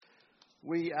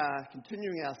We are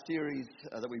continuing our series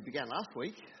that we began last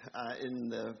week in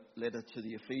the letter to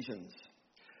the Ephesians.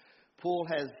 Paul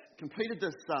has completed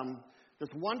this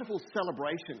wonderful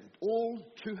celebration, all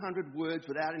 200 words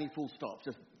without any full stops,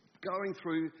 just going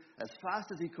through as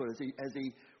fast as he could as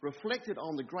he reflected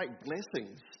on the great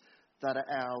blessings that are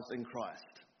ours in Christ.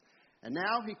 And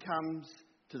now he comes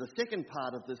to the second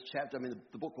part of this chapter. I mean,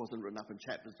 the book wasn't written up in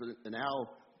chapters, but in our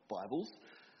Bibles,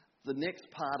 the next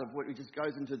part of what we just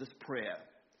goes into this prayer,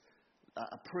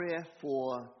 a prayer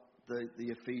for the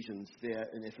Ephesians there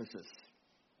in Ephesus.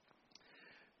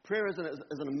 Prayer is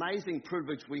an amazing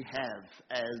privilege we have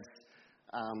as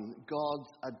God's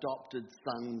adopted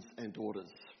sons and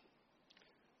daughters.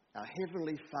 Our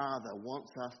Heavenly Father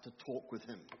wants us to talk with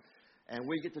Him, and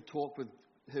we get to talk with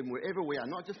Him wherever we are,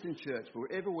 not just in church, but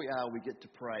wherever we are, we get to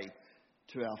pray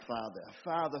to our Father, a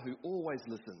Father who always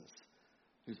listens,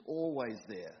 who's always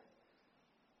there.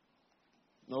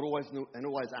 Not always and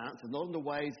always answers, not in the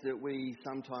ways that we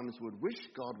sometimes would wish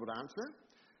God would answer,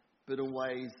 but in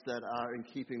ways that are in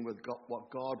keeping with what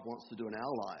God wants to do in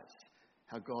our lives,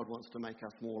 how God wants to make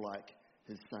us more like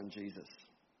His Son Jesus.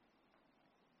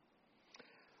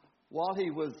 While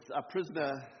he was a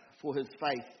prisoner for his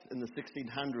faith in the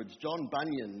 1600s, John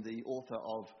Bunyan, the author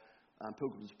of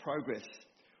Pilgrim's Progress,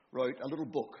 wrote a little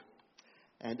book.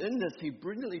 And in this, he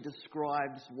brilliantly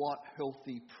describes what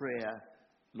healthy prayer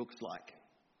looks like.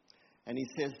 And he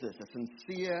says this: a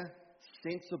sincere,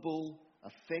 sensible,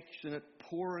 affectionate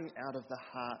pouring out of the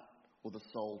heart or the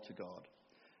soul to God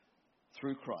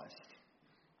through Christ,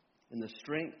 in the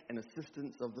strength and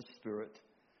assistance of the Spirit,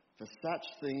 for such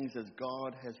things as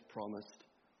God has promised,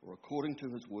 or according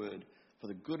to His word, for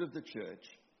the good of the church,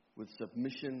 with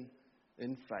submission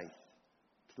in faith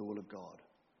to the will of God.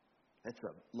 That's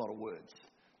a lot of words.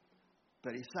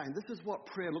 But he's saying this is what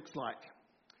prayer looks like.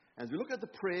 As we look at the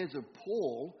prayers of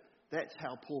Paul, that's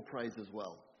how Paul prays as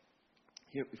well.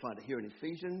 Here, we find it here in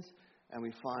Ephesians, and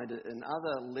we find it in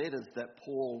other letters that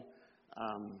Paul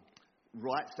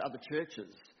writes to other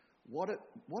churches. What it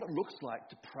looks like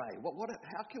to pray.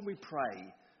 How can we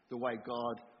pray the way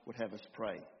God would have us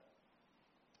pray?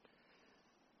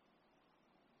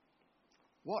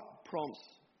 What prompts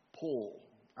Paul,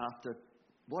 after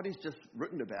what he's just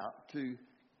written about, to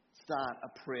start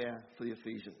a prayer for the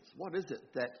Ephesians? What is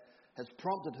it that has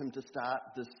prompted him to start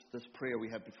this prayer we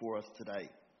have before us today?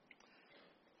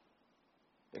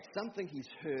 It's something he's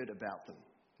heard about them.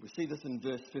 We see this in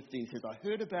verse 15. It says, I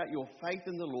heard about your faith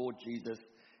in the Lord Jesus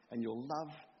and your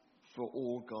love for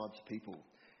all God's people.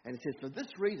 And it says, for this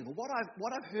reason, what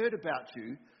I've heard about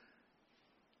you,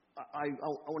 I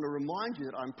want to remind you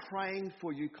that I'm praying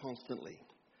for you constantly.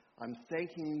 I'm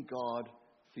thanking God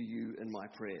for you in my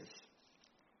prayers.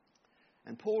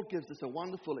 And Paul gives us a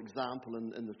wonderful example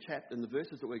in the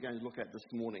verses that we're going to look at this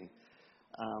morning,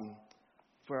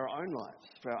 for our own lives,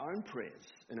 for our own prayers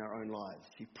in our own lives.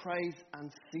 He prays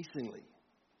unceasingly,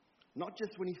 not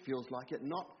just when he feels like it,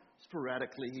 not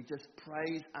sporadically. He just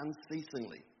prays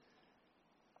unceasingly.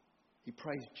 He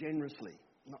prays generously,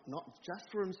 not just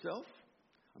for himself.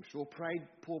 I'm sure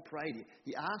Paul prayed.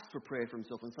 He asked for prayer for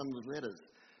himself in some of his letters,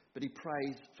 but he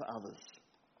prays for others,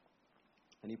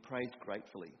 and he prays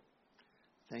gratefully,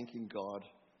 thanking God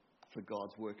for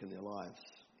God's work in their lives.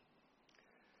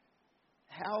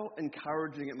 How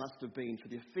encouraging it must have been for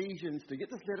the Ephesians to get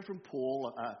this letter from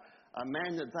Paul, a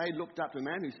man that they looked up to, a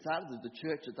man who started the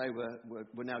church that they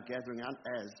were now gathering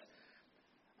as,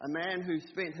 a man who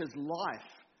spent his life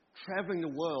traveling the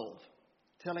world,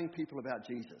 telling people about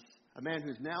Jesus, a man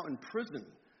who's now in prison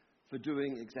for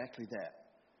doing exactly that.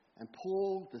 And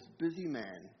Paul, this busy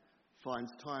man,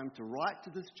 finds time to write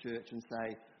to this church and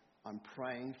say, I'm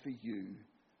praying for you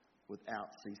without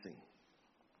ceasing.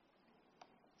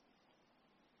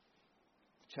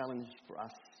 Challenge for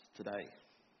us today.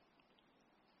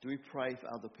 Do we pray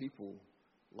for other people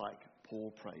like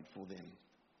Paul prayed for them?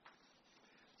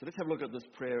 So let's have a look at this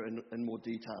prayer in more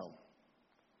detail.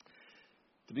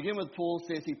 To begin with, Paul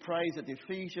says he prays that the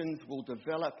Ephesians will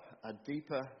develop a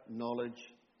deeper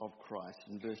knowledge of Christ.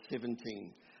 In verse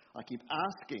 17, I keep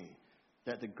asking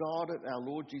that the God of our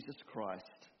Lord Jesus Christ,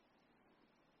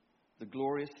 the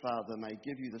glorious Father, may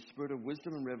give you the spirit of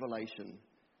wisdom and revelation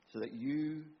so that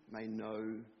you may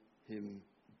know Him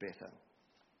better.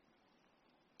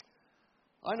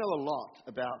 I know a lot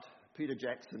about Peter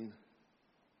Jackson,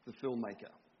 the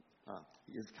filmmaker.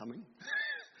 He is coming.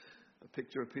 A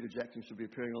picture of Peter Jackson should be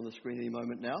appearing on the screen any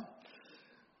moment now.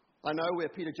 I know where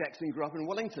Peter Jackson grew up in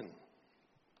Wellington.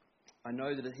 I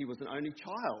know that he was an only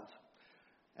child.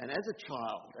 And as a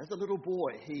child, as a little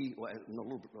boy, a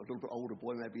little bit older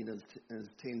boy, maybe in his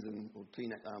teens or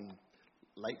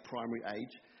late primary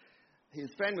age, his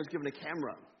friend was given a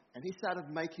camera, and he started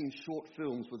making short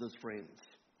films with his friends.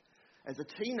 As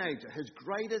a teenager, his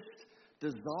greatest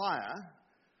desire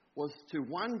was to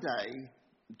one day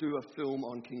do a film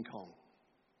on King Kong.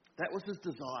 That was his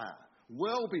desire,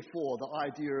 well before the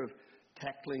idea of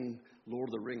tackling Lord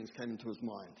of the Rings came into his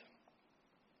mind.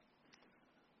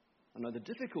 I know the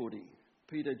difficulty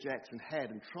Peter Jackson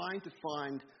had in trying to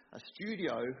find a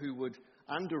studio who would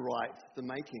underwrite the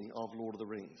making of Lord of the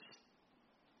Rings.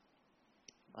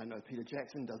 I know Peter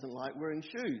Jackson doesn't like wearing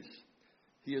shoes.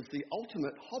 He is the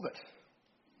ultimate hobbit.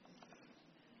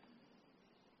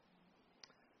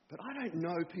 But I don't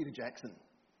know Peter Jackson.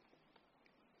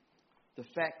 The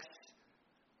facts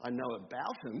I know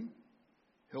about him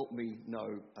help me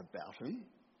know about him,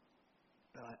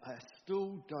 but I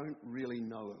still don't really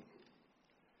know him.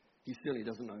 He certainly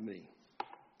doesn't know me.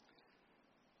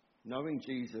 Knowing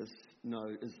Jesus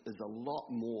is a lot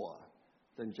more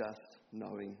than just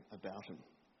knowing about him.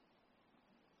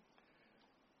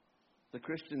 The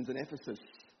Christians in Ephesus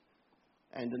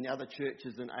and in the other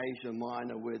churches in Asia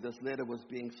Minor where this letter was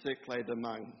being circulated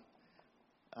among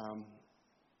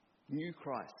knew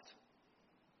Christ.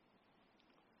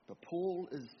 But Paul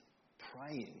is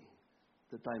praying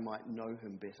that they might know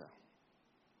him better.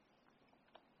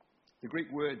 The Greek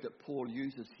word that Paul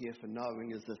uses here for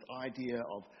knowing is this idea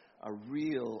of a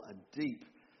real, a deep,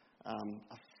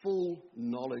 a full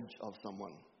knowledge of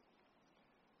someone.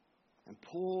 And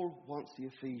Paul wants the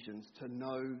Ephesians to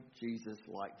know Jesus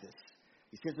like this.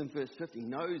 He says in verse 15,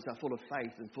 knows are full of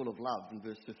faith and full of love in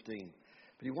verse 15.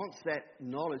 But he wants that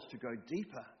knowledge to go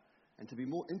deeper and to be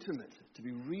more intimate, to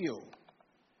be real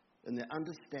in their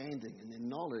understanding and their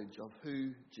knowledge of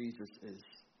who Jesus is,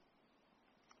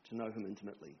 to know him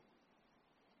intimately.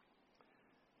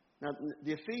 Now,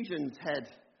 the Ephesians had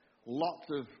lots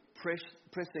of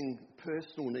pressing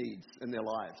personal needs in their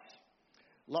lives,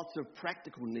 lots of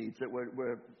practical needs that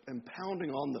were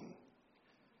impounding on them.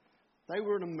 They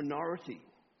were in a minority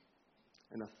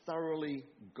in a thoroughly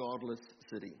godless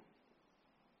city.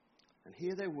 And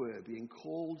here they were being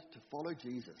called to follow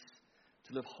Jesus,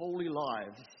 to live holy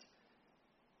lives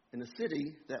in a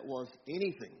city that was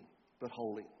anything but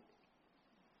holy.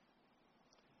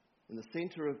 In the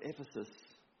center of Ephesus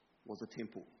was a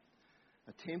temple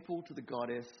to the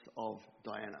goddess of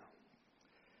Diana.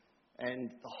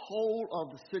 And the whole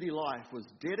of the city life was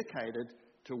dedicated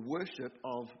to worship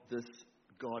of this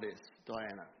goddess,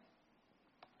 Diana.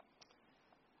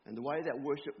 And the way that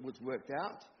worship was worked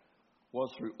out was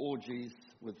through orgies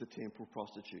with the temple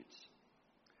prostitutes.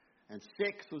 And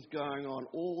sex was going on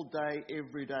all day,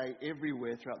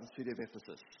 everywhere throughout the city of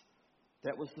Ephesus.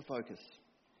 That was the focus.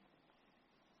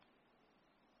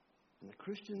 And the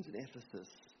Christians in Ephesus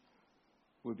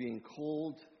were being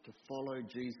called to follow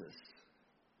Jesus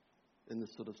in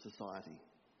this sort of society.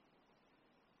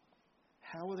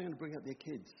 How are they going to bring up their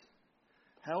kids?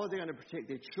 How are they going to protect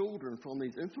their children from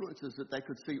these influences that they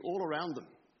could see all around them?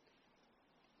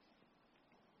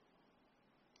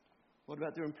 What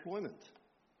about their employment?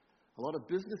 A lot of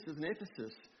businesses in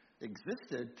Ephesus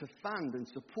existed to fund and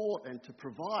support and to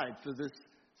provide for this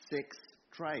sex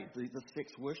trade, the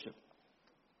sex worship.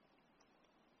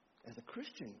 As a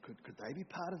Christian, could they be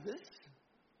part of this?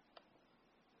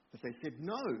 If they said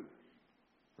no,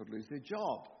 they'd lose their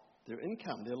job, their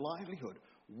income, their livelihood.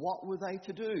 What were they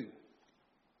to do?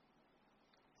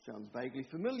 Sounds vaguely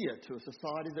familiar to a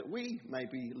society that we may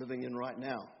be living in right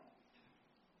now.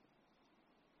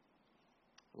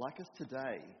 Like us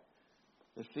today,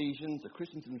 the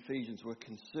Christians in Ephesians were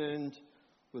concerned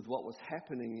with what was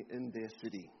happening in their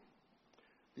city,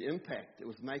 the impact it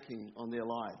was making on their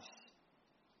lives.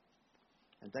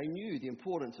 And they knew the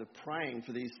importance of praying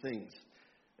for these things.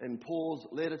 In Paul's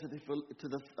letter to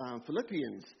the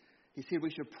Philippians, he said we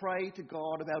should pray to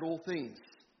God about all things.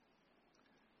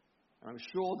 And I'm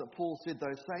sure that Paul said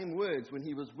those same words when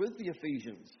he was with the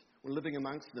Ephesians, when living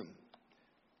amongst them.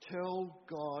 Tell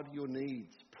God your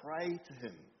needs. Pray to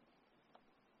him.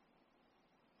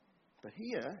 But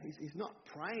here, he's not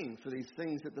praying for these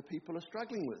things that the people are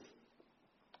struggling with.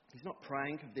 He's not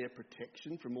praying for their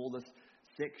protection from all this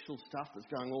sexual stuff that's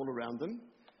going all around them.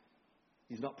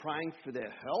 He's not praying for their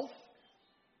health.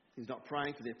 He's not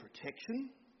praying for their protection.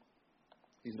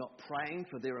 He's not praying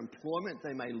for their employment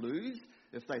they may lose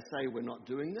if they say we're not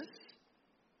doing this.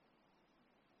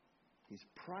 He's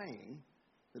praying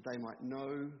that they might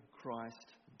know Christ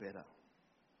better.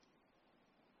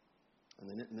 And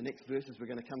then in the next verses we're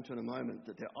going to come to in a moment,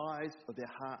 that their eyes of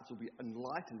their hearts will be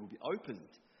enlightened, will be opened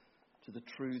to the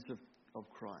truths of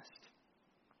Christ.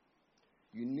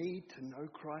 You need to know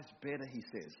Christ better, he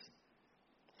says.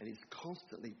 And he's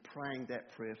constantly praying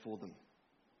that prayer for them.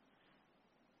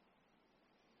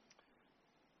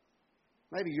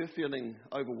 Maybe you're feeling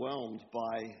overwhelmed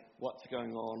by what's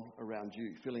going on around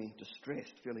you, feeling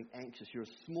distressed, feeling anxious. You're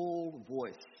a small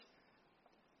voice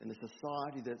in a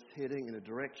society that's heading in a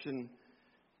direction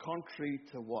contrary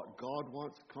to what God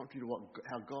wants, contrary to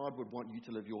how God would want you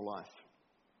to live your life.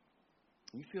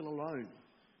 You feel alone.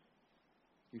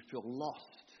 You feel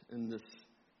lost in this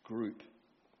group.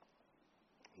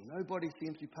 Nobody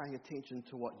seems to be paying attention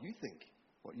to what you think,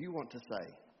 what you want to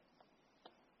say.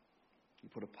 You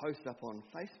put a post up on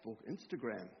Facebook,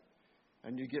 Instagram,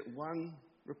 and you get one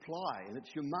reply, and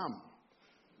it's your mum.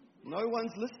 No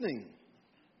one's listening.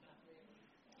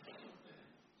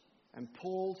 And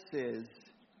Paul says,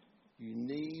 you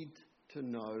need to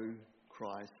know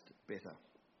Christ better.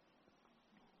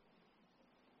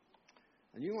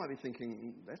 And you might be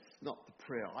thinking, that's not the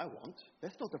prayer I want.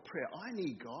 That's not the prayer I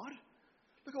need, God.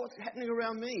 Look at what's happening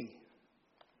around me.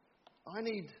 I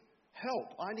need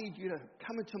help. I need you to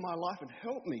come into my life and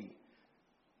help me.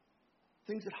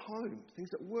 Things at home, things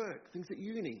at work, things at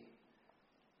uni.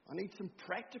 I need some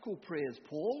practical prayers,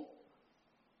 Paul.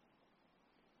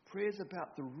 Prayers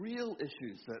about the real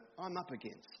issues that I'm up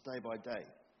against day by day.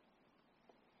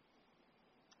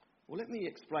 Well, let me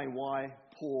explain why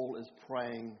Paul is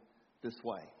praying this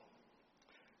way.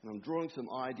 And I'm drawing some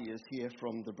ideas here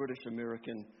from the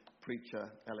British-American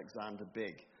preacher Alexander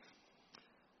Begg.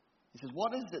 He says,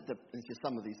 what is it that, and here's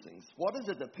some of these things, what is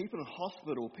it that people in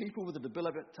hospital, people with a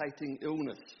debilitating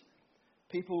illness,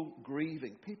 people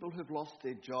grieving, people who've lost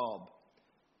their job,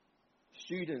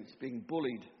 students being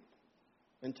bullied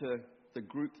into the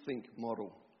groupthink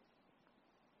model,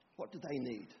 what do they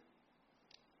need?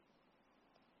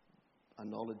 A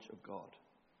knowledge of God.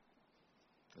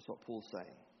 That's what Paul's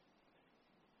saying.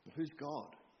 Who's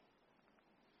God?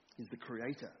 He's the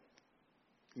creator.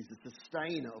 He's the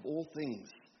sustainer of all things,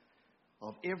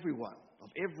 of everyone, of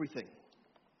everything.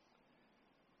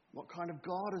 What kind of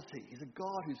God is he? He's a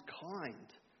God who's kind,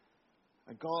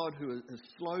 a God who is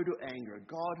slow to anger, a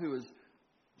God who is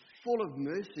full of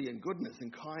mercy and goodness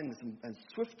and kindness and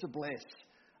swift to bless,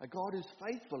 a God who's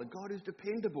faithful, a God who's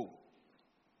dependable.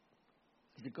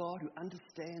 He's a God who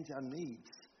understands our needs.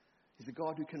 He's a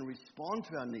God who can respond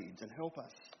to our needs and help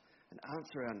us and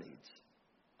answer our needs.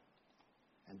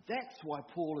 And that's why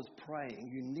Paul is praying,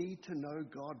 you need to know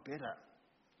God better.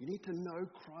 You need to know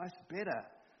Christ better.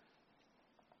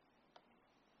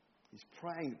 He's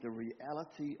praying that the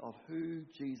reality of who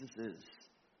Jesus is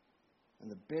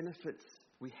and the benefits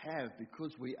we have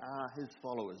because we are his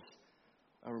followers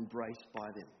are embraced by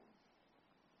them.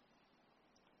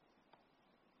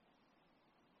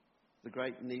 The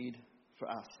great need for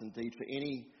us, indeed, for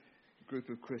any group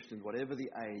of Christians, whatever the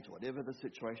age, whatever the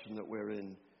situation that we're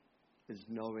in, is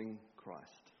knowing Christ.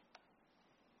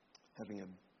 Having a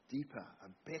deeper,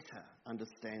 a better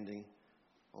understanding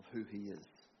of who he is.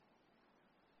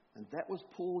 And that was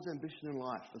Paul's ambition in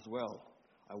life as well.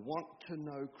 I want to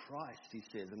know Christ, he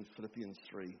says in Philippians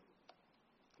 3.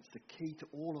 It's the key to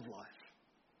all of life.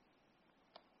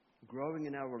 Growing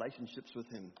in our relationships with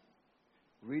him,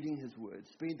 reading his word,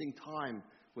 spending time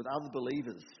with other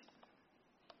believers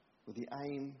with the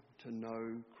aim to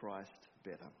know Christ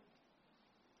better.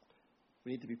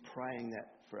 We need to be praying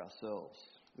that for ourselves.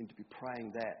 We need to be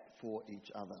praying that for each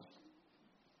other.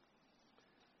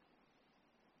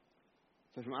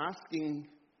 So from asking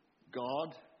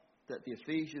God that the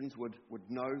Ephesians would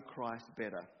know Christ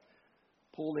better,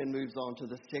 Paul then moves on to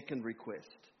the second request,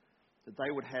 that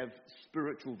they would have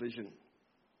spiritual vision.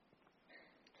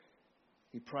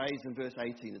 He prays in verse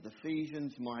 18 that the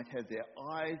Ephesians might have their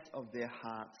eyes of their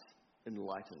hearts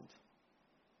enlightened,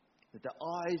 that their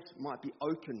eyes might be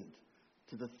opened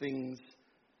to the things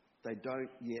they don't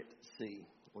yet see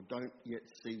or don't yet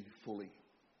see fully.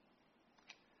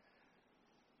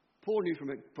 Paul knew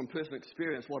from personal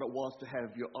experience what it was to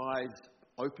have your eyes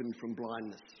opened from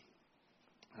blindness.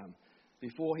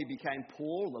 Before he became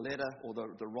Paul,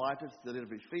 the writer to the letter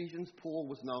of Ephesians, Paul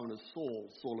was known as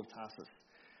Saul of Tarsus.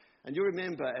 And you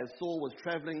remember, as Saul was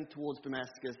traveling towards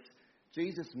Damascus,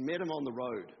 Jesus met him on the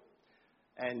road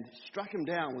and struck him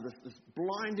down with this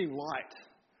blinding light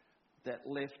that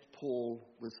left Paul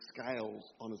with scales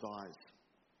on his eyes.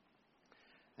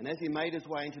 And as he made his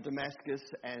way into Damascus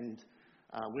and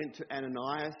went to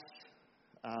Ananias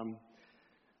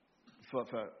for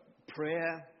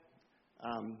prayer,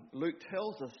 Luke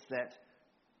tells us that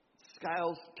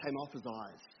scales came off his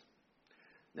eyes.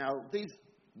 Now, these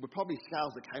were probably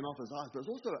scales that came off his eyes, but it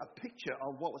was also a picture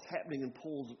of what was happening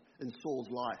in Saul's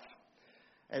life.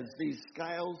 As these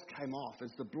scales came off,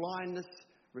 as the blindness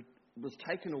was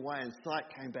taken away and sight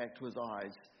came back to his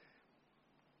eyes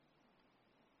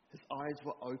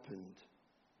were opened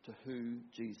to who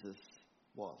Jesus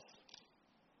was.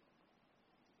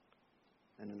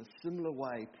 And in a similar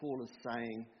way, Paul is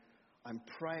saying, I'm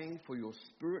praying for your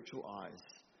spiritual eyes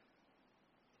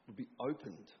will be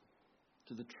opened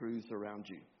to the truths around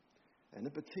you. And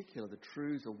in particular, the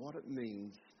truths of what it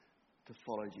means to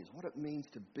follow Jesus, what it means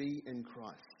to be in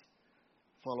Christ,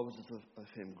 followers of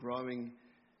Him, growing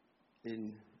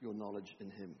in your knowledge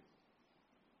in Him.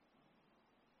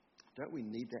 Don't we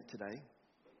need that today?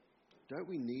 Don't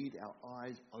we need our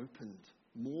eyes opened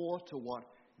more to what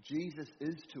Jesus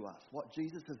is to us, what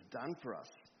Jesus has done for us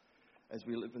as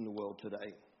we live in the world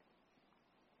today?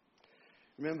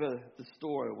 Remember the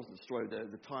story, it wasn't the story,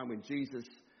 the time when Jesus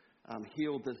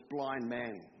healed this blind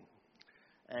man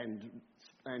and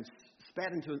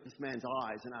spat into this man's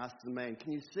eyes and asked the man,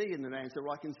 can you see? And the man said,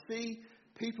 well, I can see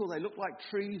people, they look like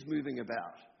trees moving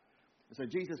about. And so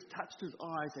Jesus touched his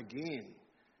eyes again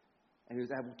and he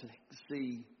was able to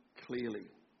see clearly.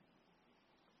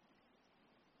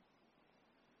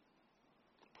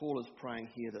 Paul is praying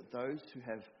here that those who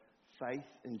have faith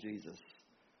in Jesus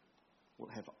will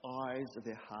have eyes of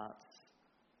their hearts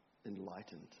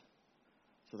enlightened,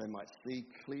 so they might see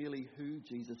clearly who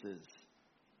Jesus is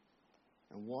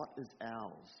and what is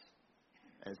ours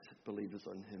as believers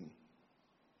in Him.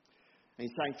 And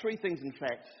he's saying three things, in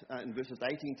fact, in verses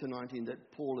 18 to 19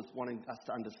 that Paul is wanting us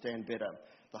to understand better.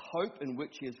 The hope in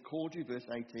which He has called you, verse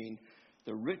 18,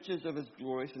 the riches of His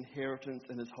glorious inheritance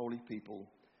in His holy people,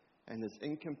 and His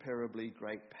incomparably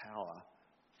great power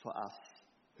for us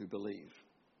who believe.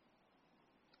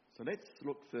 So let's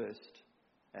look first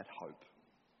at hope.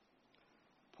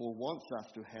 Paul wants us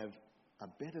to have a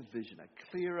better vision,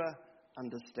 a clearer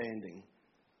understanding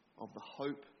of the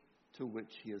hope to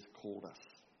which He has called us.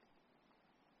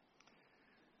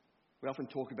 We often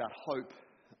talk about hope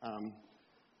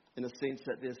in a sense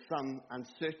that there's some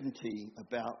uncertainty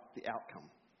about the outcome.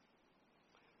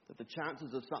 That the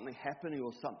chances of something happening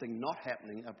or something not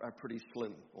happening are pretty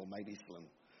slim, or maybe slim.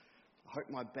 I hope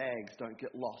my bags don't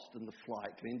get lost in the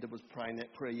flight. Glenda was praying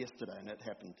that prayer yesterday and it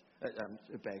happened.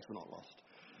 Her bags were not lost.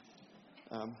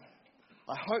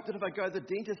 I hope that if I go to the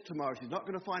dentist tomorrow, she's not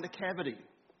going to find a cavity.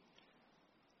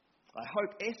 I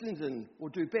hope Essendon will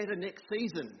do better next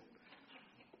season.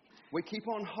 We keep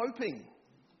on hoping.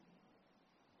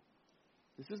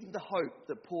 This isn't the hope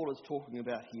that Paul is talking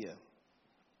about here.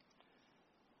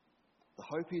 The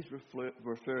hope he's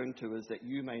referring to is that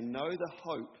you may know the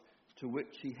hope to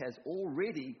which He has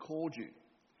already called you.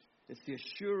 It's the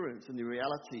assurance and the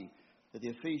reality that the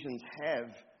Ephesians have,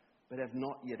 but have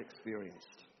not yet experienced.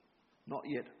 Not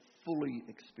yet fully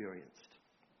experienced.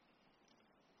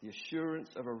 The assurance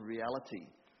of a reality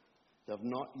they have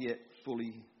not yet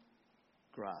fully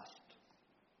grasped.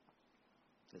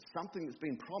 It's something that's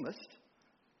been promised.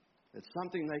 It's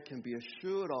something they can be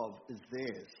assured of is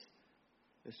theirs.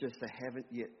 It's just they haven't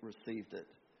yet received it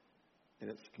in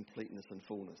its completeness and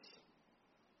fullness.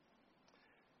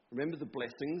 Remember the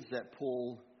blessings that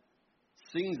Paul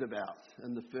sings about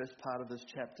in the first part of this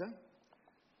chapter?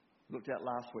 Looked at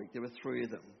last week. There were three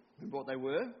of them. Remember what they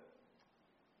were?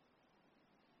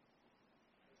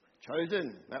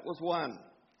 Chosen. That was one.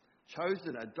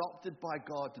 Chosen, adopted by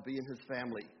God to be in His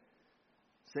family.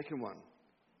 Second one.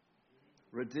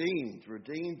 Redeemed.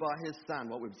 Redeemed by His Son.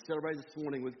 What we've celebrated this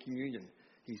morning with communion.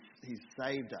 He's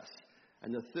saved us.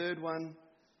 And the third one,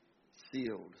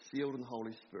 sealed. Sealed in the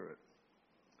Holy Spirit.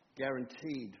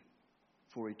 Guaranteed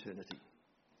for eternity.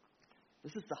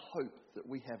 This is the hope that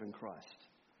we have in Christ.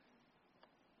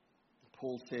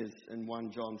 Paul says in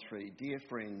 1 John 3, dear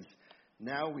friends,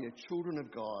 now we are children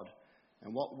of God,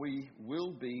 and what we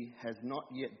will be has not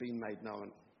yet been made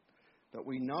known. But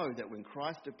we know that when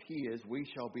Christ appears, we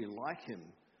shall be like Him,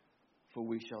 for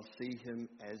we shall see Him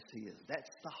as He is. That's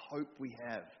the hope we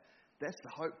have. That's the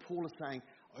hope Paul is saying,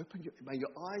 may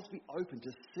your eyes be open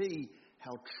to see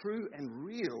how true and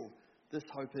real this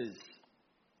hope is.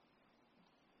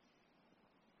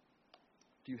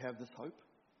 Do you have this hope?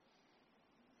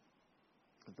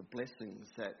 Of the blessings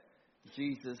that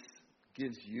Jesus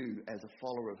gives you as a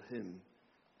follower of Him,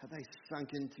 have they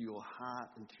sunk into your heart,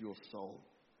 into your soul?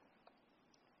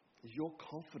 Is your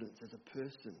confidence as a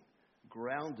person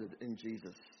grounded in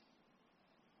Jesus,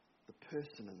 the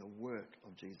person and the work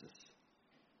of Jesus?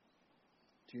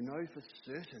 Do you know for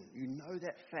certain, you know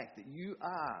that fact that you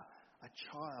are a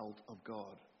child of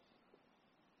God,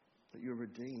 that you're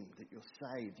redeemed, that you're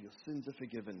saved, your sins are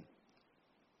forgiven,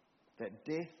 that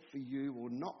death for you will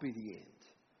not be the end,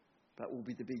 but will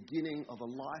be the beginning of a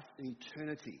life in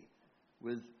eternity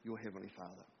with your Heavenly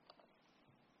Father?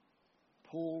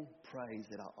 Paul prays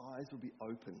that our eyes will be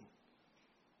open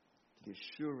to the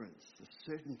assurance, the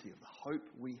certainty of the hope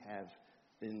we have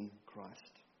in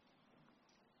Christ.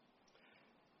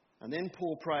 And then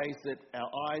Paul prays that our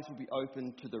eyes will be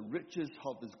open to the riches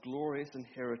of his glorious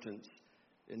inheritance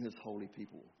in his holy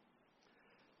people.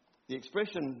 The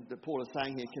expression that Paul is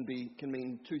saying here can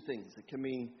mean two things. It can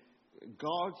mean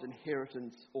God's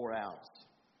inheritance or ours.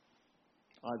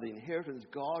 Either the inheritance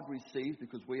God receives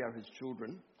because we are his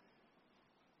children,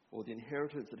 or the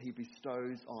inheritance that he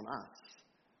bestows on us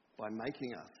by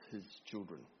making us his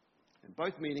children. And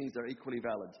both meanings are equally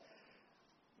valid.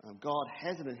 God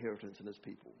has an inheritance in his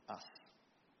people, us.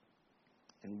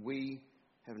 And we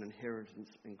have an inheritance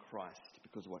in Christ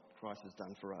because of what Christ has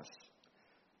done for us.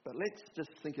 But let's just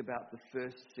think about the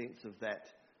first sense of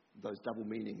those double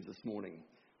meanings this morning.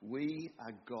 We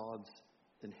are God's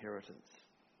inheritance.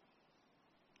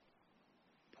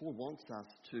 Paul wants us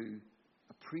to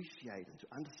appreciate and to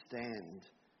understand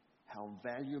how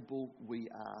valuable we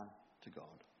are to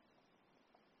God.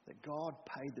 That God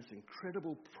paid this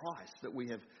incredible price that we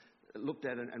have looked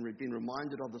at and we've been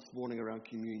reminded of this morning around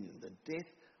communion. The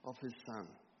death of his Son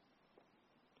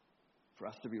for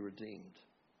us to be redeemed.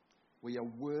 We are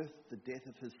worth the death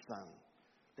of his Son.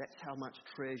 That's how much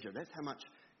treasure, that's how much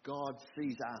God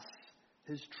sees us,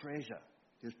 his treasure.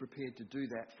 He was prepared to do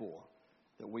that for,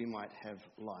 that we might have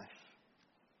life.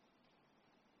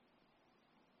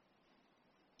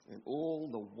 And all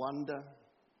the wonder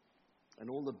and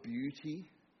all the beauty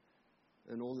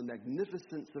and all the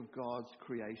magnificence of God's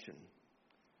creation,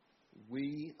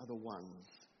 we are the ones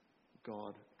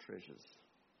God treasures.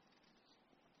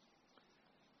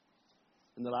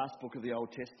 In the last book of the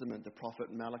Old Testament, the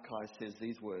prophet Malachi says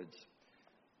these words,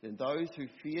 "Then those who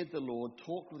feared the Lord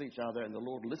talked with each other, and the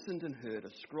Lord listened and heard.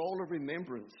 A scroll of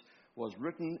remembrance was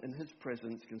written in his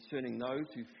presence concerning those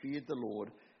who feared the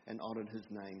Lord and honoured his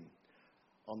name.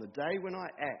 On the day when I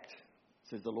act,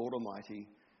 says the Lord Almighty,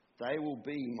 they will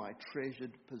be my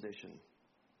treasured possession.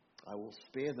 I will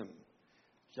spare them,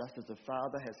 just as a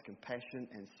father has compassion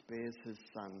and spares his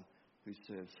son who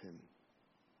serves him."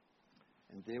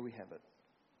 And there we have it.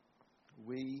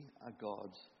 We are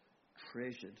God's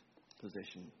treasured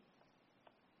possession.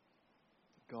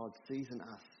 God sees in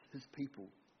us, his people,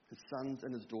 his sons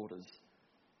and his daughters,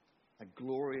 a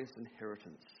glorious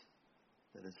inheritance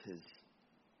that is his.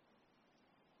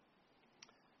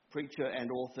 Preacher and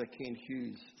author Ken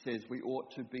Hughes says we ought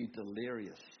to be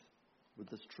delirious with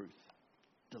this truth.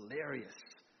 Delirious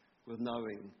with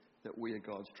knowing that we are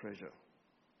God's treasure.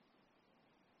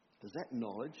 Does that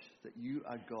knowledge that you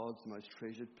are God's most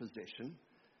treasured possession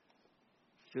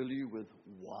fill you with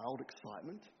wild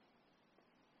excitement?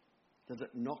 Does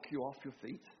it knock you off your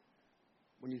feet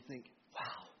when you think,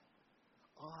 wow,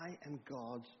 I am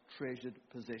God's treasured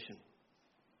possession?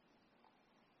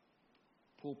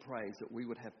 Paul prays that we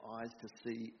would have eyes to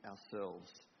see ourselves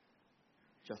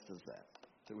just as that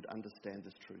we would understand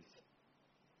this truth.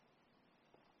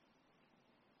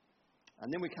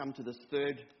 And then we come to this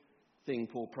third thing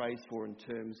Paul prays for in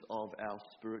terms of our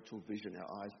spiritual vision,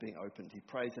 our eyes being opened. He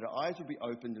prays that our eyes will be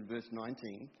opened in verse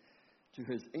 19 to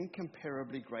his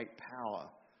incomparably great power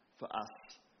for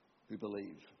us who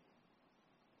believe.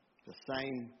 The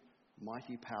same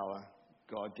mighty power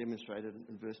God demonstrated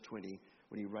in verse 20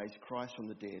 when he raised Christ from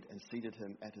the dead and seated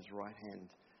him at his right hand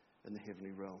in the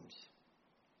heavenly realms.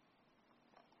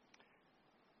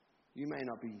 You may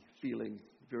not be feeling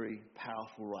very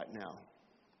powerful right now.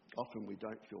 Often we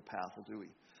don't feel powerful, do we?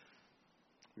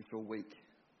 We feel weak.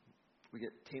 We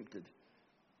get tempted.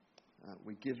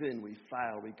 We give in, we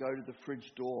fail, we go to the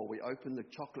fridge door, we open the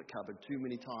chocolate cupboard too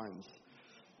many times.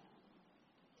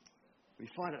 We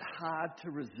find it hard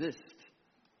to resist.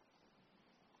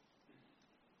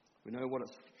 We know what it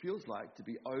feels like to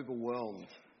be overwhelmed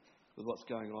with what's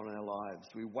going on in our lives.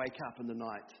 We wake up in the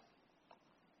night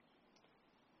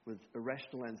with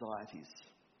irrational anxieties,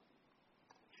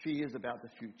 fears about the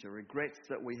future, regrets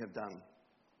that we have done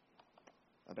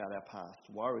about our past,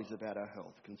 worries about our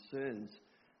health, concerns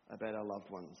about our loved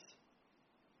ones.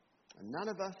 And none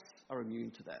of us are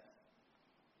immune to that.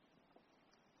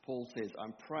 Paul says,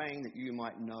 I'm praying that you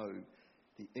might know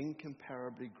the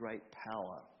incomparably great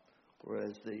power, or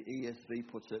as the ESV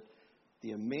puts it,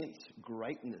 the immense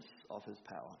greatness of his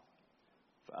power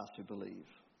for us who believe.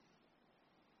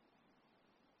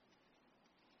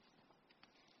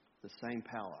 The same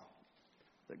power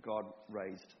that God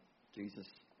raised Jesus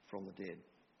from the dead.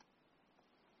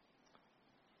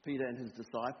 Peter and his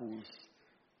disciples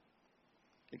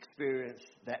experienced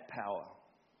that power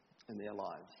in their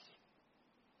lives.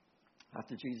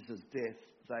 After Jesus' death,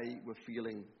 they were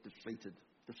feeling defeated.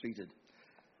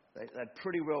 They'd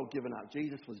pretty well given up.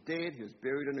 Jesus was dead. He was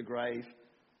buried in a grave.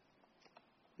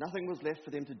 Nothing was left for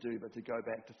them to do but to go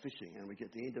back to fishing. And we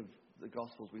get to the end of the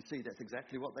Gospels, we see that's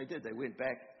exactly what they did. They went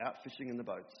back out fishing in the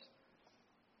boats.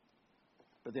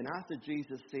 But then after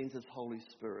Jesus sends his Holy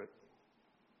Spirit,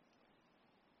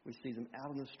 we see them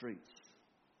out on the streets.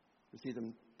 We see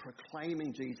them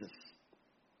proclaiming Jesus,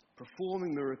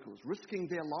 performing miracles, risking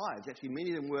their lives. Actually,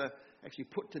 many of them were actually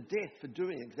put to death for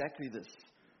doing exactly this.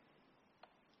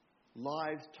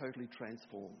 Lives totally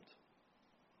transformed.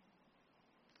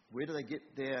 Where do they get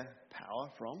their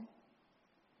power from?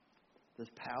 This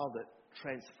power that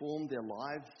transformed their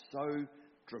lives so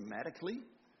dramatically?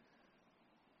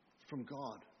 From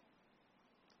God.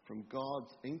 From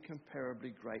God's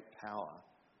incomparably great power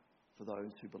for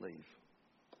those who believe.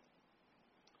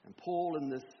 And Paul in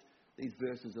these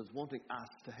verses is wanting us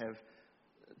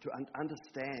to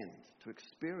understand, to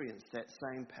experience that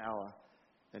same power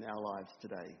in our lives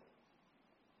today.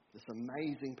 This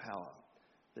amazing power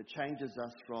that changes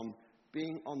us from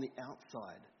being on the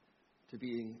outside to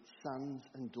being sons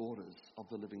and daughters of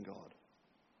the living God.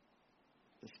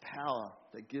 This power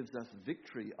that gives us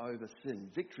victory over sin,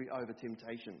 victory over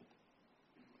temptation.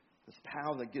 This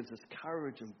power that gives us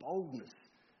courage and boldness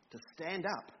to stand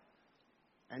up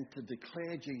and to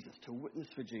declare Jesus, to witness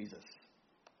for Jesus,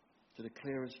 to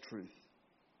declare his truth.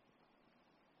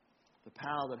 The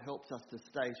power that helps us to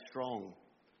stay strong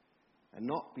and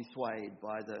not be swayed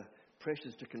by the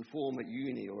pressures to conform at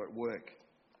uni or at work.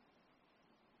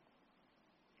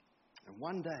 And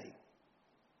one day,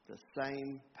 the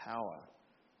same power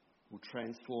will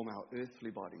transform our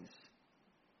earthly bodies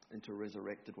into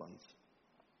resurrected ones,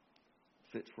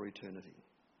 fit for eternity.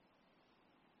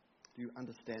 Do you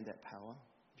understand that power?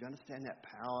 Do you understand that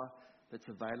power that's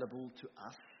available to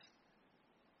us,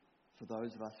 for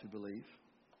those of us who believe?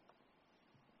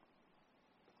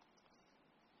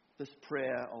 This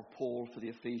prayer of Paul for the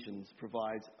Ephesians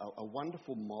provides a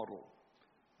wonderful model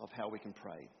of how we can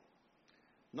pray.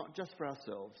 Not just for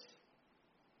ourselves,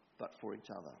 but for each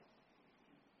other.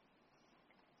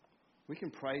 We can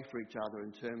pray for each other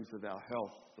in terms of our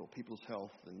health or people's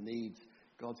health and needs,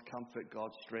 God's comfort,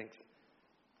 God's strength,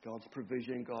 God's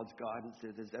provision, God's guidance.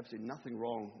 There's absolutely nothing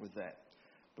wrong with that.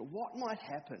 But what might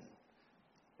happen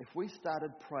if we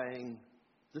started praying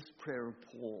this prayer of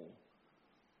Paul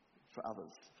for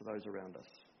others, for those around us?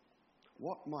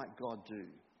 What might God do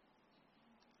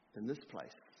in this place,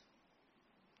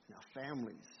 in our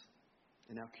families,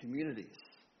 in our communities,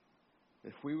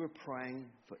 if we were praying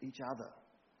for each other,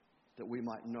 that we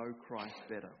might know Christ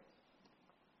better,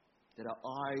 that our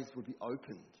eyes would be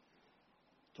opened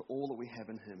to all that we have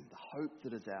in him, the hope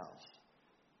that is ours,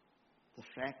 the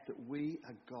fact that we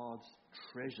are God's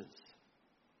treasures,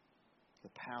 the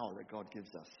power that God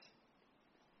gives us.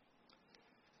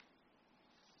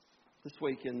 This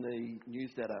week in the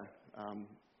newsletter,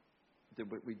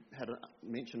 we had a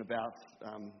mention about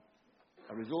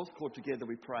a resource called Together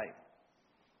We Pray.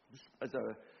 This is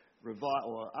a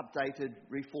updated,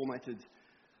 reformatted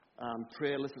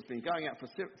prayer list that's been going out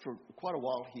for quite a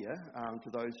while here to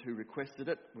those who requested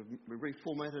it. We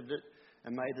reformatted it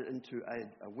and made it into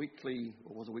a weekly,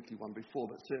 or was a weekly one before,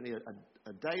 but certainly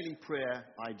a daily prayer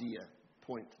idea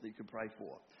point that you could pray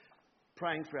for.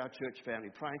 Praying for our church family,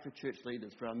 praying for church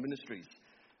leaders, for our ministries,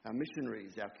 our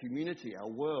missionaries, our community, our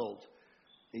world.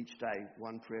 Each day,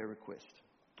 one prayer request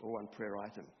or one prayer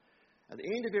item. At the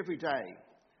end of every day,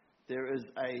 there is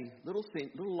a little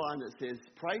line that says,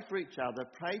 pray for each other,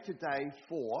 pray today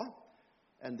for,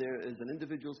 and there is an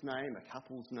individual's name, a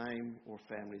couple's name, or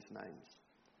family's names.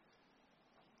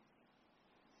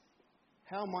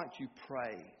 How might you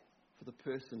pray for the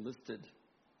person listed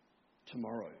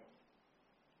tomorrow,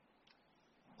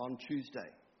 on Tuesday,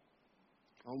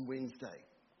 on Wednesday?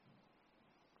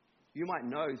 You might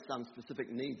know some specific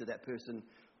need that that person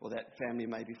or that family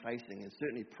may be facing, and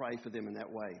certainly pray for them in that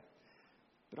way.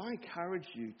 But I encourage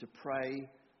you to pray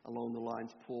along the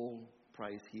lines Paul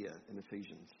prays here in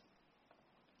Ephesians.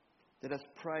 Let us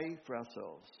pray for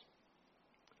ourselves.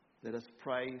 Let us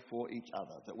pray for each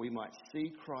other, that we might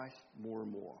see Christ more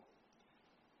and more,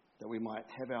 that we might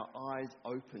have our eyes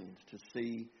opened to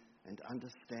see and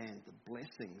understand the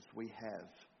blessings we have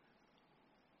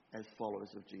as followers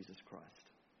of Jesus Christ.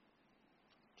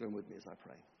 Join with me as I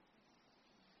pray.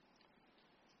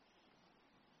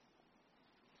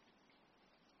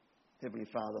 Heavenly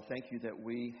Father, thank you that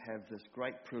we have this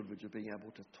great privilege of being able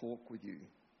to talk with you,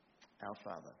 our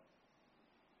Father.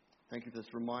 Thank you for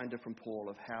this reminder from Paul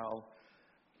of how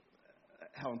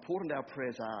important our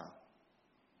prayers are.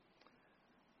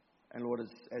 And Lord,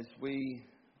 as we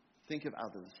think of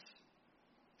others,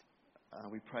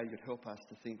 we pray you'd help us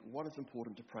to think what is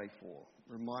important to pray for.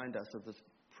 Remind us of this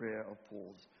prayer of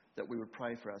Paul's, that we would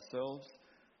pray for ourselves,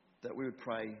 that we would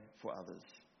pray for others.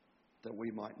 that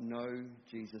we might know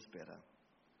Jesus better,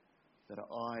 that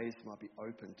our eyes might be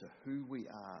open to who we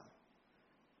are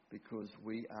because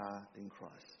we are in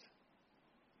Christ.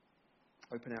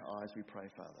 Open our eyes, we pray,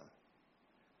 Father.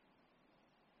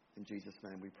 In Jesus'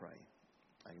 name we pray.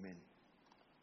 Amen.